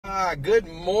Good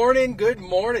morning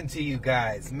to you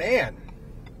guys. Man,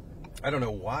 I don't know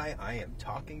why I am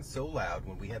talking so loud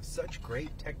when we have such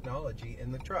great technology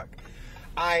in the truck.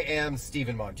 I am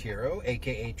Steven Montiero,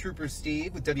 aka Trooper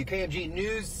Steve with WKMG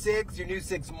News 6, your News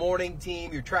 6 morning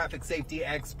team, your traffic safety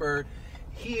expert,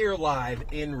 here live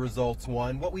in Results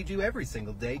 1, what we do every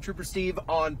single day, Trooper Steve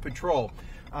on patrol.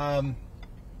 And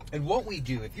what we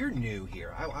do, if you're new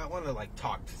here, I want to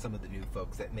talk to some of the new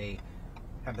folks that may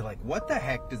have been like, what the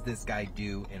heck does this guy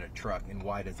do in a truck and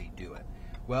why does he do it?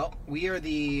 Well, we are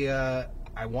the,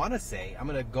 I want to say, I'm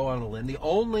going to go on a limb, the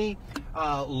only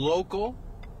local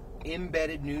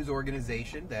embedded news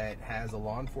organization that has a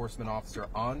law enforcement officer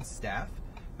on staff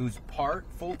who's part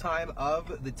full-time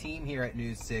of the team here at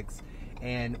News 6,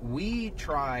 and we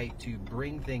try to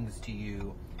bring things to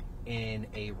you in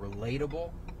a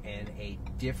relatable and a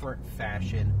different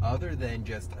fashion other than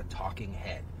just a talking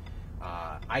head.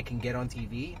 I can get on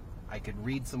TV, I could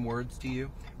read some words to you,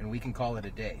 and we can call it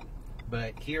a day.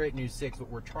 But here at News 6,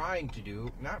 what we're trying to do,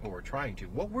 not what we're trying to,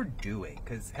 what we're doing,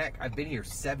 because heck, I've been here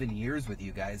 7 years with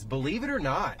you guys, believe it or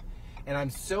not, and I'm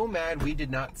so mad we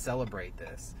did not celebrate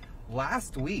this.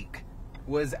 Last week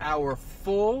was our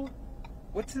full,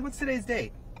 what's today's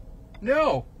date?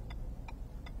 No,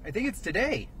 I think it's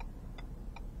today.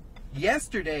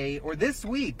 Yesterday, or this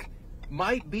week,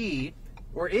 might be,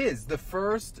 or is, the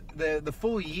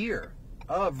full year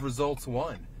of Results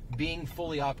 1 being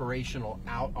fully operational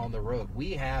out on the road.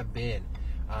 We have been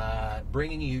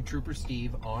bringing you Trooper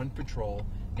Steve on patrol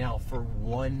now for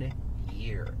 1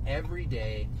 year, every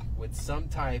day with some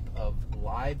type of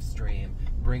live stream,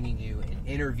 bringing you an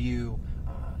interview,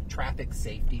 traffic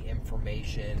safety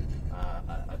information,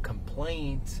 a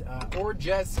complaint, or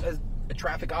just a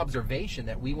traffic observation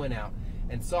that we went out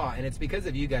and saw. And it's because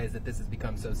of you guys that this has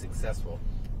become so successful.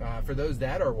 For those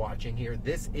that are watching here,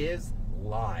 this is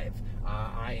live.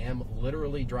 I am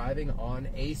literally driving on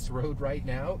Ace Road right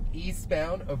now,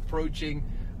 eastbound, approaching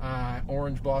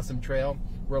Orange Blossom Trail.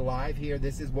 We're live here.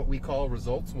 This is what we call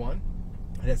Results 1.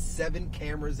 It has 7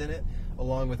 cameras in it,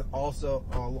 along with also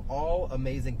all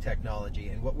amazing technology.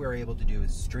 And what we're able to do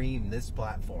is stream this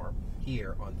platform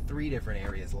here on 3 different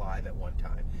areas live at one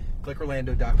time.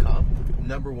 ClickOrlando.com,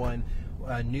 #1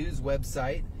 news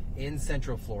website in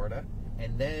Central Florida,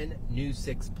 and then News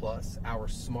 6 Plus, our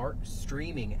smart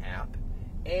streaming app,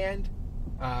 and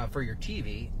for your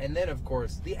TV, and then of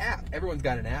course the app. Everyone's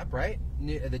got an app, right?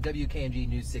 The WKMG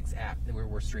News 6 app that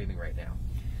we're streaming right now.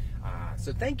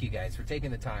 So thank you guys for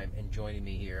taking the time and joining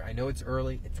me here. I know it's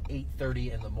early, it's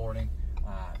 8:30 in the morning,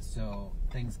 so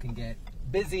things can get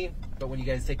busy, but when you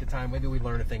guys take the time, maybe we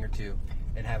learn a thing or two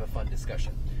and have a fun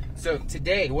discussion. So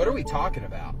today, what are we talking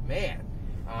about? Man,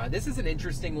 this is an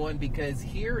interesting one because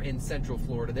here in Central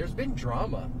Florida, there's been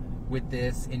drama with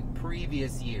this in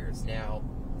previous years. Now,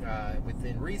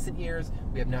 within recent years,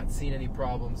 we have not seen any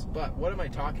problems, but what am I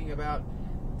talking about?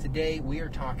 Today, we are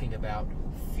talking about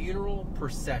funeral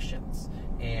processions.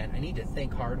 And I need to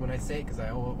think hard when I say it because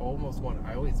I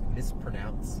always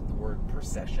mispronounce the word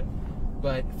procession.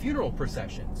 But funeral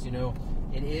processions, you know,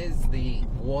 it is the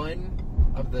one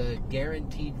of the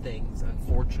guaranteed things,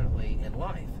 unfortunately, in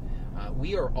life.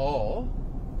 We are all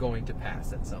going to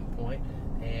pass at some point,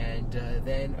 and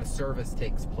then a service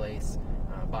takes place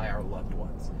by our loved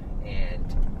ones.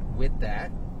 And with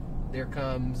that, there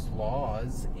comes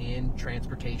laws in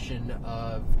transportation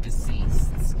of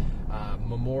deceased,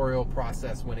 memorial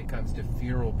process when it comes to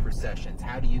funeral processions.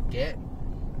 How do you get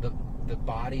the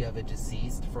body of a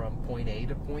deceased from point A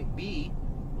to point B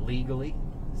legally,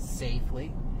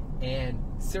 safely, and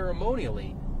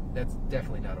ceremonially, that's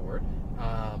definitely not a word,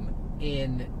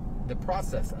 in the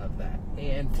process of that?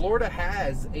 And Florida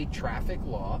has a traffic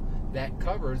law that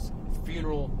covers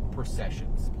funeral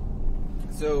processions.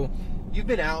 So you've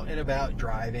been out and about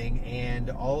driving, and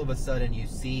all of a sudden you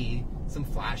see some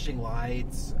flashing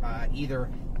lights, either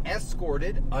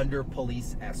escorted under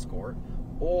police escort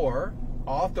or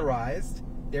authorized.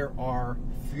 There are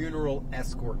funeral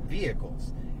escort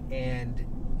vehicles, and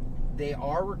they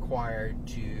are required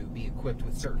to be equipped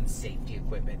with certain safety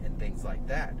equipment and things like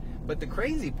that. But the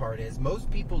crazy part is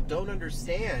most people don't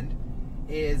understand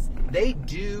is they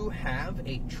do have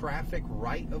a traffic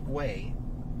right of way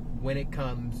when it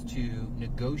comes to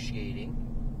negotiating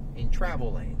in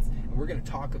travel lanes. And we're going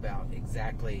to talk about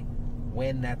exactly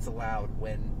when that's allowed,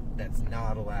 when that's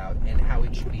not allowed, and how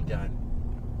it should be done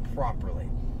properly.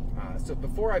 So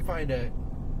before I find a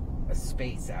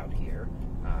space out here,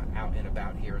 out and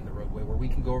about here in the roadway where we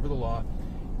can go over the law,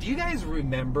 do you guys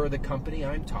remember the company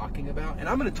I'm talking about? And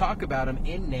I'm going to talk about them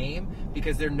in name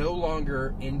because they're no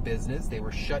longer in business. They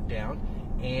were shut down,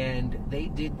 and they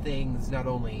did things not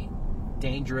only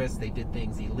dangerous. They did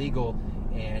things illegal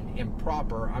and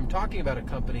improper. I'm talking about a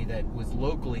company that was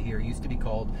locally here, used to be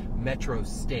called Metro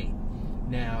State.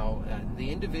 Now, the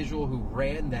individual who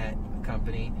ran that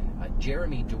company,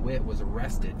 Jeremy DeWitt, was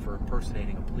arrested for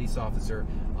impersonating a police officer,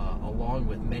 along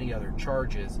with many other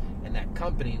charges, and that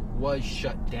company was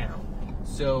shut down.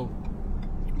 So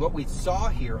what we saw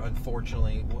here,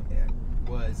 unfortunately,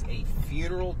 was a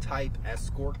funeral type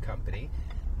escort company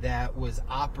that was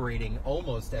operating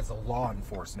almost as a law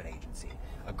enforcement agency.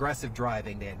 Aggressive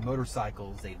driving, they had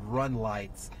motorcycles, they'd run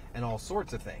lights, and all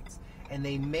sorts of things. And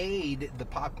they made the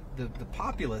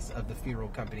populace of the funeral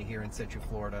company here in Central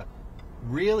Florida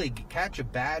really catch a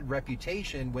bad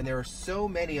reputation when there are so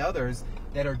many others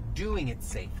that are doing it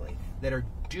safely, that are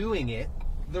doing it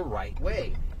the right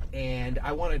way. And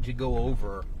I wanted to go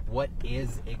over what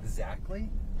is exactly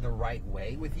the right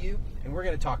way with you, and we're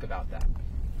going to talk about that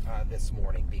this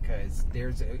morning, because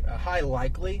there's a high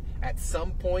likely at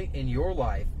some point in your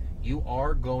life you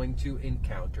are going to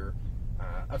encounter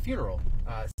a funeral,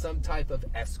 some type of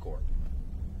escort.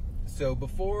 So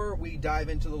before we dive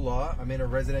into the law, I'm in a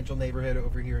residential neighborhood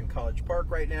over here in College Park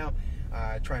right now,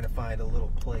 trying to find a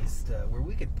little place where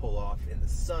we could pull off in the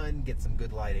sun, get some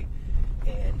good lighting,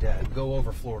 and go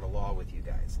over Florida law with you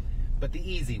guys. But the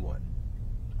easy one,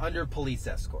 under police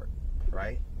escort,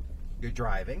 right? You're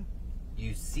driving,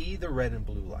 you see the red and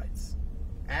blue lights.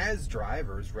 As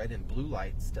drivers, red and blue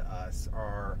lights to us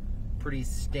are pretty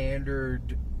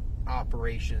standard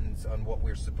operations on what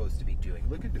we're supposed to be doing.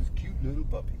 Look at this cute little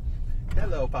puppy.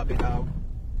 Hello, puppy dog.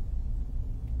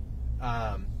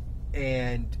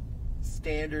 And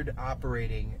standard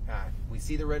operating, we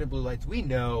see the red and blue lights. We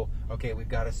know, okay, we've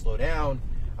got to slow down.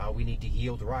 We need to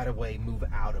yield right away, move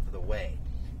out of the way.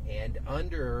 And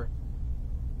under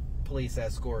police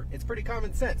escort, it's pretty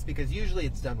common sense, because usually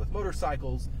it's done with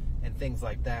motorcycles and things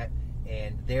like that,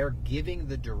 and they're giving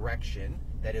the direction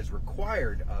that is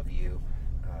required of you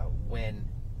when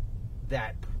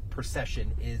that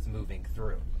procession is moving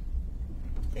through.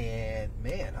 And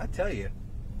man, I tell you,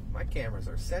 my cameras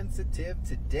are sensitive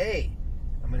today.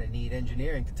 I'm going to need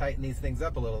engineering to tighten these things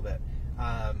up a little bit.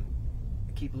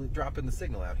 Keep dropping the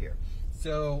signal out here.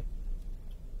 So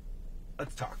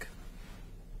let's talk.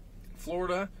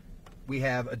 Florida, we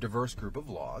have a diverse group of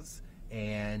laws,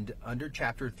 and under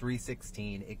Chapter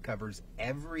 316, it covers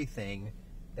everything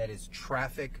that is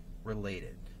traffic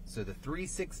related. So the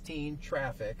 316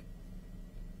 traffic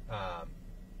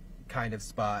kind of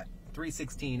spot,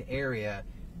 316 area,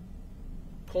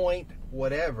 point,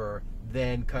 whatever,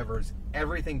 then covers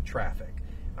everything traffic.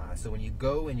 So when you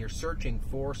go and you're searching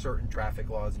for certain traffic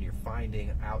laws and you're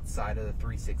finding outside of the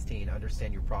 316,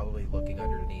 understand you're probably looking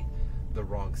underneath the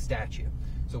wrong statute.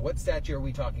 So what statute are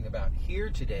we talking about here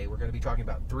today? We're going to be talking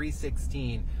about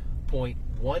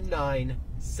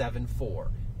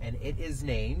 316.1974, and it is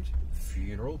named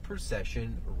Funeral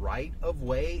Procession Right of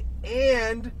Way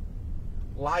and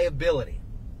Liability.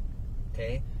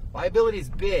 Okay? Liability is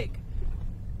big.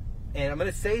 And I'm going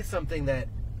to say something that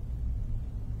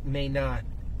may not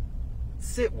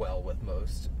sit well with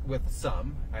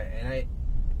some. I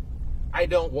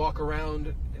don't walk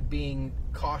around being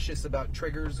cautious about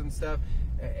triggers and stuff.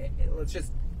 Let's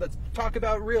talk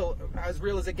about as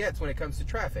real as it gets when it comes to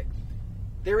traffic.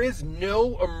 There is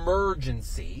no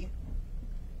emergency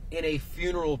in a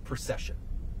funeral procession.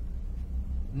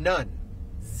 None.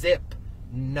 Zip.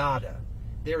 Nada.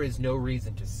 There is no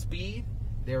reason to speed.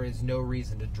 There is no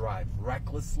reason to drive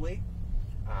recklessly.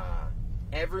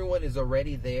 Everyone is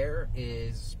already there,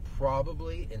 is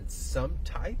probably in some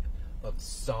type of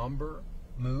somber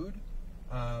mood.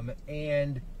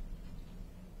 And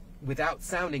without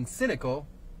sounding cynical,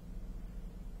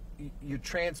 you're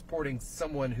transporting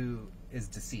someone who is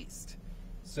deceased.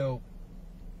 So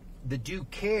the due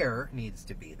care needs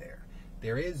to be there.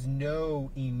 There is no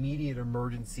immediate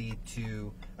emergency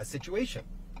to a situation.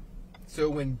 So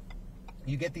when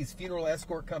you get these funeral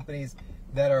escort companies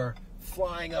that are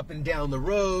flying up and down the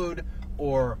road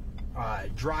or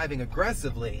driving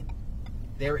aggressively,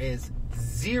 there is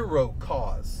zero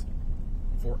cause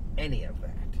for any of that.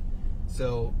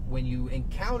 So when you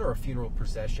encounter a funeral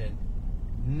procession,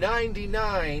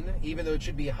 99, even though it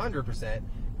should be 100%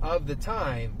 of the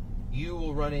time, you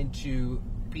will run into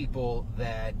people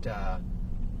that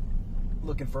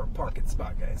looking for a parking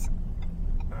spot, guys.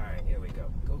 All right, here we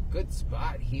go. Good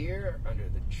spot here under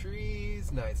the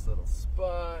trees. Nice little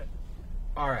spot.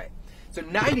 All right. So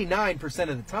 99%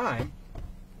 of the time,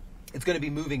 it's going to be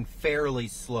moving fairly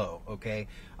slow, okay?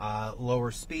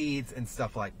 Lower speeds and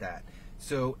stuff like that.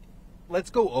 So let's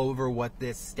go over what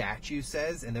this statute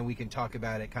says, and then we can talk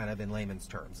about it kind of in layman's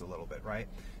terms a little bit, right?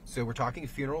 So we're talking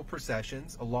funeral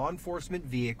processions. A law enforcement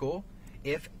vehicle,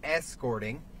 if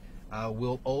escorting,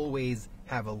 will always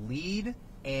have a lead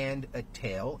and a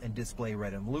tail and display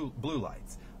red and blue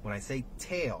lights. When I say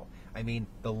tail, I mean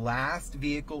the last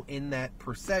vehicle in that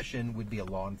procession would be a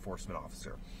law enforcement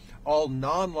officer. All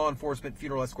non-law enforcement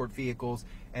funeral escort vehicles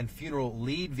and funeral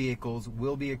lead vehicles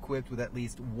will be equipped with at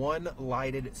least one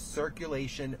lighted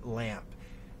circulation lamp.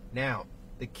 Now,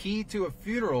 the key to a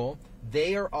funeral,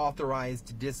 they are authorized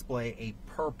to display a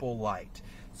purple light.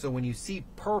 So when you see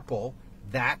purple,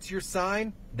 that's your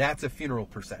sign, that's a funeral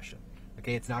procession.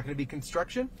 Okay, it's not going to be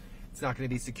construction, it's not going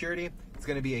to be security, it's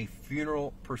going to be a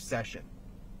funeral procession.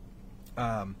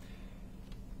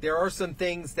 There are some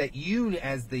things that you,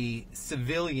 as the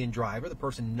civilian driver, the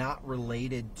person not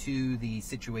related to the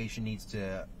situation, needs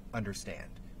to understand,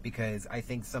 because I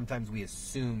think sometimes we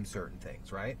assume certain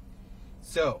things, right?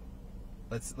 So,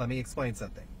 let me explain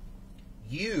something.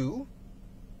 You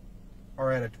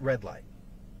are at a red light,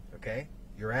 okay?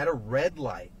 You're at a red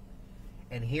light,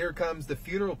 and here comes the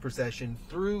funeral procession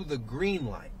through the green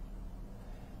light.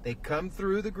 They come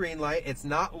through the green light. It's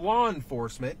not law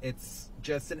enforcement. It's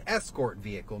just an escort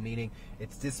vehicle, meaning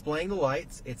it's displaying the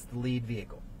lights. It's the lead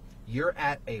vehicle. You're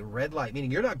at a red light, meaning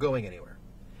you're not going anywhere.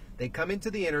 They come into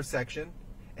the intersection,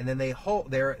 and then they hold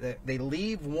there. They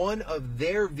leave one of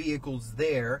their vehicles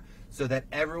there so that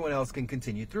everyone else can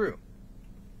continue through.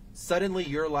 Suddenly,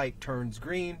 your light turns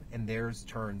green and theirs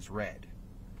turns red.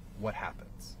 What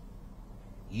happens?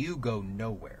 You go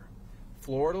nowhere.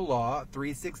 Florida law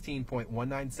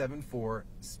 316.1974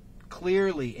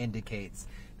 clearly indicates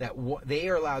that they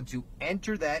are allowed to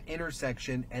enter that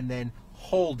intersection and then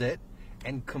hold it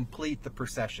and complete the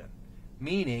procession.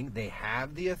 Meaning they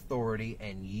have the authority,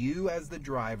 and you as the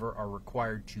driver are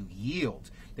required to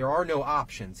yield. There are no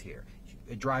options here.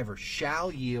 A driver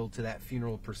shall yield to that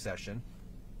funeral procession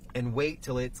and wait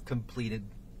till it's completed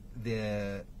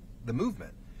the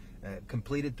movement,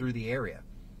 completed through the area.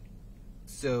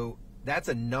 So that's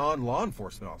a non-law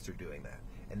enforcement officer doing that,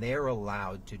 and they are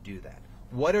allowed to do that.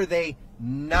 What are they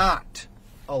not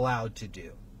allowed to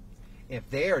do? If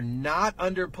they are not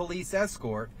under police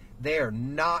escort, they are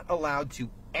not allowed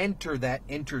to enter that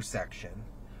intersection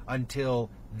until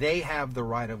they have the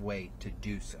right of way to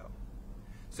do so.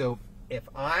 So if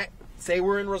I say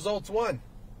we're in results 1,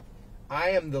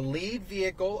 I am the lead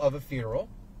vehicle of a funeral.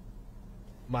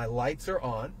 My lights are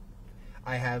on.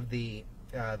 I have the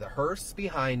hearse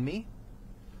behind me,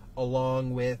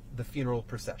 along with the funeral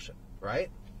procession, right?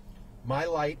 My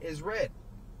light is red.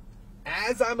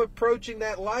 As I'm approaching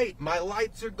that light, my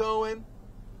lights are going,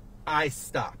 I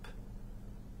stop.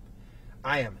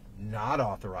 I am not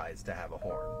authorized to have a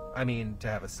horn. To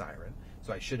have a siren,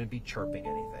 so I shouldn't be chirping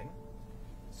anything.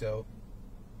 So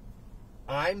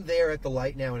I'm there at the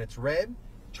light now, and it's red.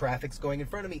 Traffic's going in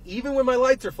front of me, even when my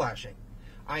lights are flashing.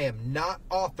 I am not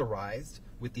authorized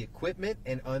with the equipment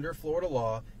and under Florida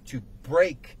law to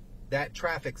break that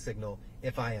traffic signal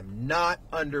if I am not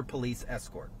under police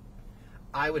escort.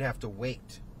 I would have to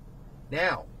wait.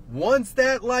 Now, once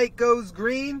that light goes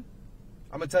green,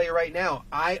 I'm going to tell you right now,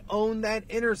 I own that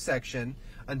intersection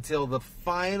until the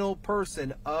final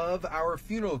person of our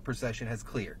funeral procession has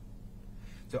cleared.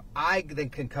 So I then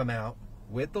can come out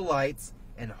with the lights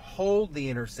and hold the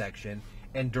intersection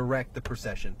and direct the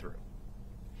procession through.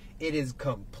 It is a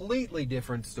completely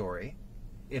different story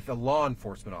if a law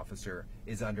enforcement officer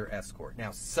is under escort.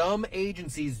 Now, some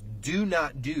agencies do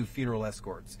not do funeral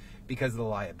escorts because of the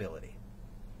liability.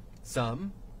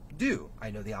 Some do. I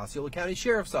know the Osceola County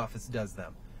Sheriff's Office does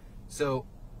them. So,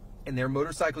 and their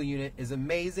motorcycle unit is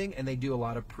amazing, and they do a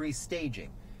lot of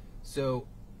pre-staging. So,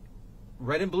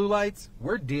 red and blue lights,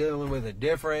 we're dealing with a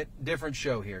different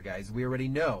show here, guys. We already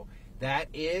know.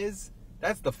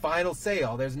 That's the final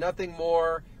sale. There's nothing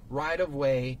more right of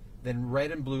way than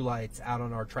red and blue lights out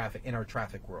on our traffic, in our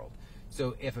traffic world.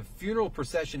 So if a funeral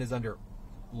procession is under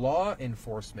law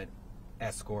enforcement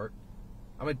escort,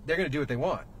 they're going to do what they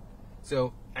want.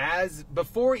 So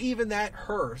before even that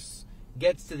hearse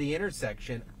gets to the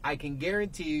intersection, I can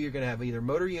guarantee you're going to have either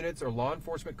motor units or law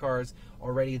enforcement cars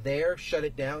already there, shut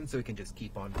it down so we can just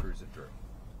keep on cruising through.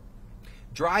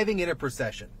 Driving in a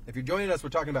procession. If you're joining us, we're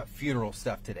talking about funeral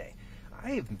stuff today.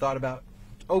 I even thought about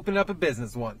opening up a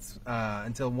business once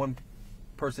until one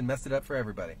person messed it up for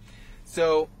everybody.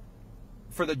 So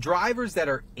for the drivers that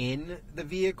are in the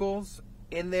vehicles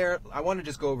in there, I want to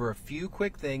just go over a few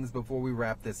quick things before we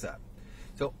wrap this up.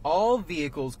 So all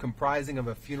vehicles comprising of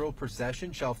a funeral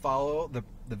procession shall follow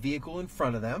the vehicle in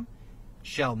front of them,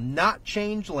 shall not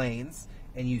change lanes,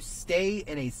 and you stay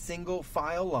in a single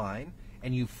file line,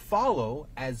 and you follow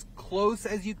as close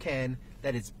as you can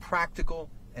that is practical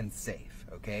and safe,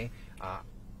 okay?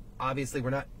 Obviously, we're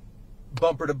not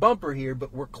bumper to bumper here,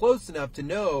 but we're close enough to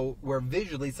know where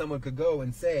visually someone could go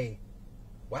and say,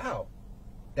 wow,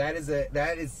 that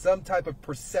is some type of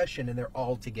procession, and they're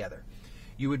all together.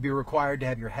 You would be required to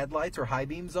have your headlights or high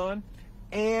beams on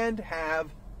and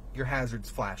have your hazards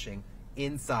flashing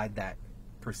inside that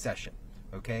procession,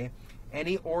 okay?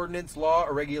 Any ordinance, law,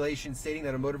 or regulation stating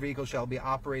that a motor vehicle shall be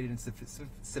operated in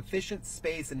sufficient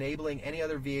space enabling any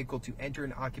other vehicle to enter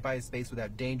and occupy a space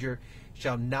without danger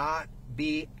shall not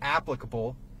be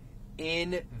applicable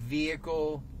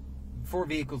for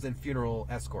vehicles in funeral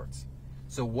escorts.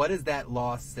 So what does that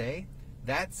law say?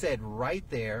 That said right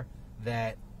there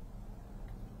that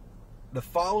the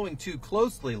following too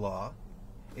closely law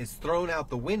is thrown out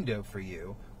the window for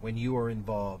you when you are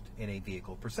involved in a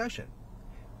vehicle procession.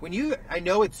 I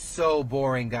know it's so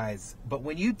boring, guys, but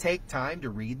when you take time to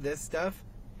read this stuff,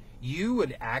 you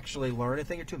would actually learn a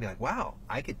thing or two and be like, wow,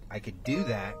 I could do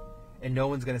that, and no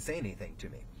one's going to say anything to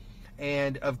me.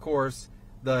 And of course,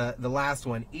 the last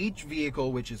one, each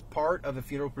vehicle which is part of a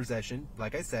funeral procession,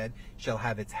 like I said, shall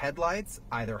have its headlights,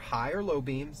 either high or low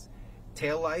beams,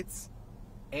 tail lights,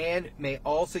 and may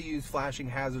also use flashing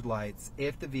hazard lights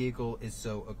if the vehicle is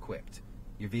so equipped.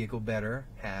 Your vehicle better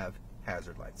have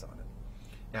hazard lights on it.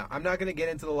 Now, I'm not going to get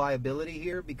into the liability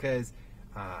here because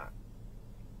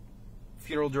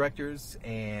funeral directors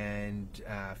and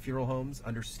funeral homes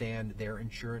understand their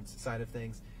insurance side of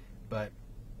things, but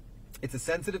it's a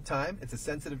sensitive time. It's a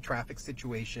sensitive traffic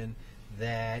situation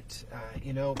that,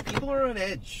 people are on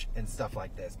edge and stuff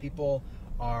like this. People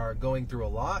are going through a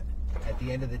lot. At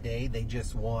the end of the day, they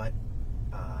just want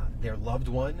their loved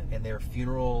one and their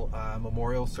funeral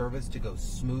memorial service to go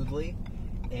smoothly,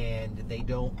 and they're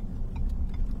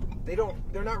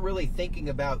not really thinking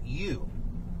about you,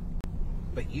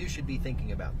 but you should be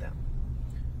thinking about them.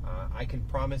 I can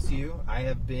promise you, I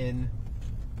have been,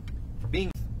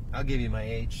 I'll give you my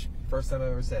age, first time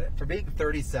I've ever said it. For being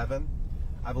 37,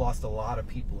 I've lost a lot of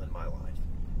people in my life.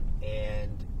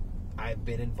 And I've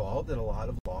been involved in a lot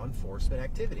of law enforcement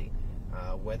activity.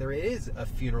 Whether it is a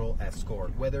funeral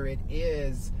escort, whether it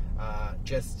is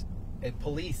just a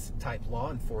police type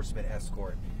law enforcement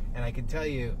escort. And I can tell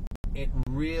you, it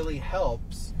really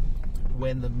helps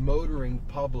when the motoring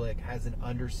public has an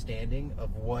understanding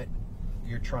of what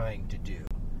you're trying to do.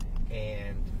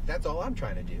 And that's all I'm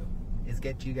trying to do, is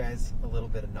get you guys a little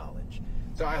bit of knowledge.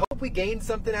 So I hope we gained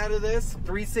something out of this.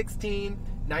 316,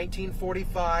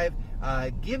 1945.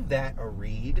 Give that a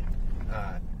read.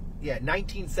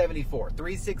 1974.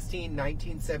 316,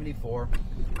 1974.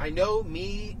 I know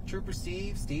me, Trooper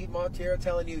Steve Montero,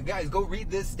 telling you guys, go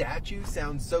read this statute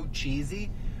sounds so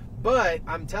cheesy. But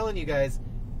I'm telling you guys,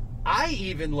 I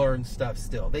even learn stuff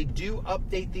still. They do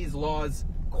update these laws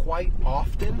quite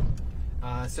often.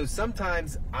 So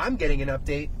sometimes I'm getting an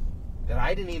update that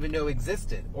I didn't even know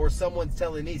existed. Or someone's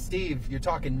telling me, Steve, you're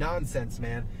talking nonsense,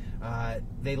 man.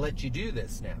 They let you do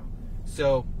this now.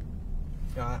 So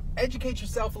educate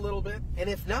yourself a little bit. And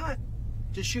if not,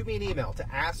 just shoot me an email to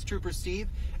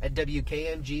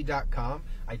asktroopersteve@wkng.com.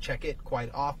 I check it quite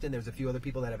often. There's a few other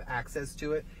people that have access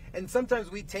to it. And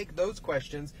sometimes we take those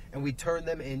questions and we turn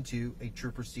them into a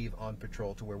Trooper Steve on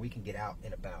patrol, to where we can get out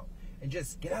and about and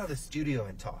just get out of the studio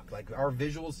and talk. Like our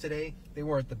visuals today, they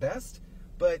weren't the best,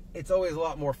 but it's always a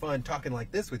lot more fun talking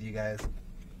like this with you guys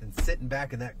than sitting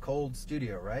back in that cold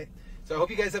studio, right? So I hope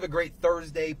you guys have a great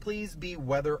Thursday. Please be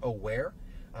weather aware.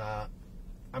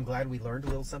 I'm glad we learned a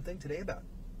little something today about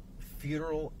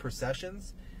funeral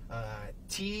processions.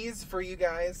 Tease for you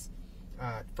guys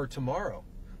for tomorrow.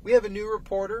 We have a new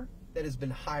reporter that has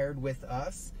been hired with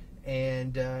us,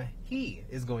 and he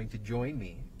is going to join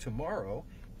me tomorrow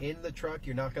in the truck.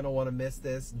 You're not going to want to miss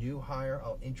this new hire.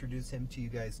 I'll introduce him to you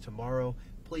guys tomorrow.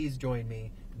 Please join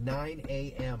me, 9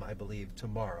 a.m., I believe,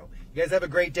 tomorrow. You guys have a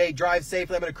great day. Drive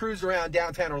safely. I'm going to cruise around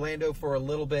downtown Orlando for a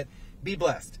little bit. Be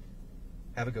blessed.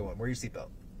 Have a good one. Wear your seatbelt.